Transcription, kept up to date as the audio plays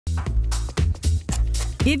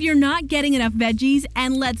If you're not getting enough veggies,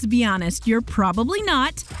 and let's be honest, you're probably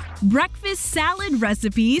not, breakfast salad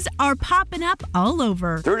recipes are popping up all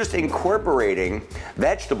over. They're just incorporating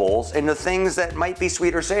vegetables into things that might be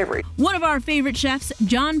sweet or savory. One of our favorite chefs,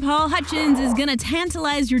 John Paul Hutchins, is gonna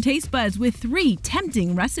tantalize your taste buds with 3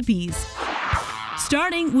 tempting recipes.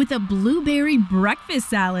 Starting with a blueberry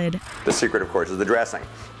breakfast salad. The secret, of course, is the dressing.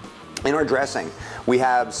 In our dressing, we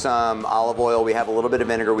have some olive oil, we have a little bit of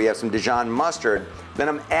vinegar, we have some Dijon mustard. Then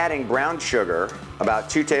I'm adding brown sugar, about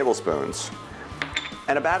 2 tablespoons,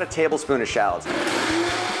 and about a tablespoon of shallots.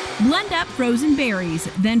 Blend up frozen berries,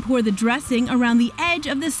 then pour the dressing around the edge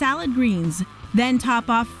of the salad greens. Then top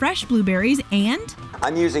off fresh blueberries and...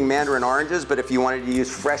 I'm using mandarin oranges, but if you wanted to use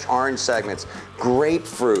fresh orange segments,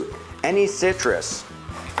 grapefruit, any citrus,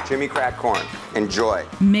 Jimmy cracked corn. Enjoy.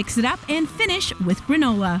 Mix it up and finish with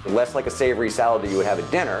granola. Less like a savory salad that you would have at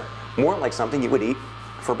dinner, more like something you would eat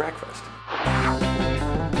for breakfast.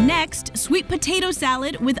 Next, sweet potato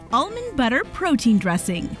salad with almond butter protein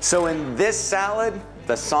dressing. So in this salad,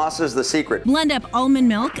 the sauce is the secret. Blend up almond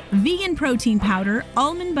milk, vegan protein powder,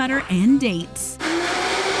 almond butter, and dates.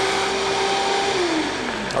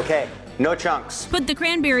 Okay, no chunks. Put the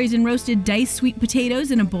cranberries and roasted diced sweet potatoes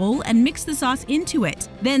in a bowl and mix the sauce into it.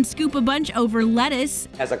 Then scoop a bunch over lettuce.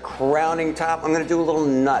 As a crowning top, I'm gonna do a little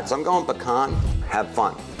nuts. I'm going pecan. Have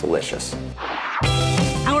fun. Delicious.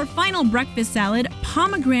 Our final breakfast salad,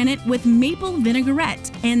 pomegranate with maple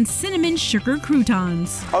vinaigrette and cinnamon sugar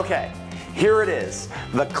croutons. Okay, here it is.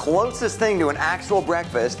 The closest thing to an actual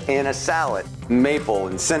breakfast in a salad. Maple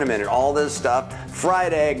and cinnamon and all this stuff.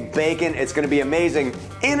 Fried egg, bacon, it's gonna be amazing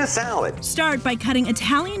in a salad. Start by cutting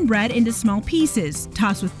Italian bread into small pieces.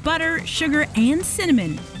 Toss with butter, sugar, and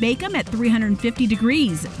cinnamon. Bake them at 350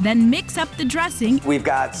 degrees. Then mix up the dressing. We've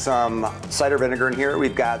got some cider vinegar in here.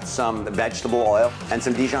 We've got some vegetable oil and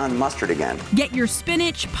some Dijon mustard again. Get your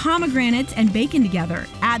spinach, pomegranates, and bacon together.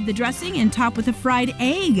 Add the dressing and top with a fried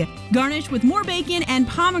egg. Garnish with more bacon and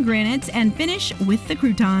pomegranates and finish with the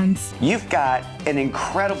croutons. You've got an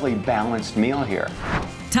incredibly balanced meal here.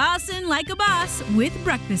 Tossin' like a boss with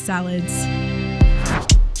breakfast salads.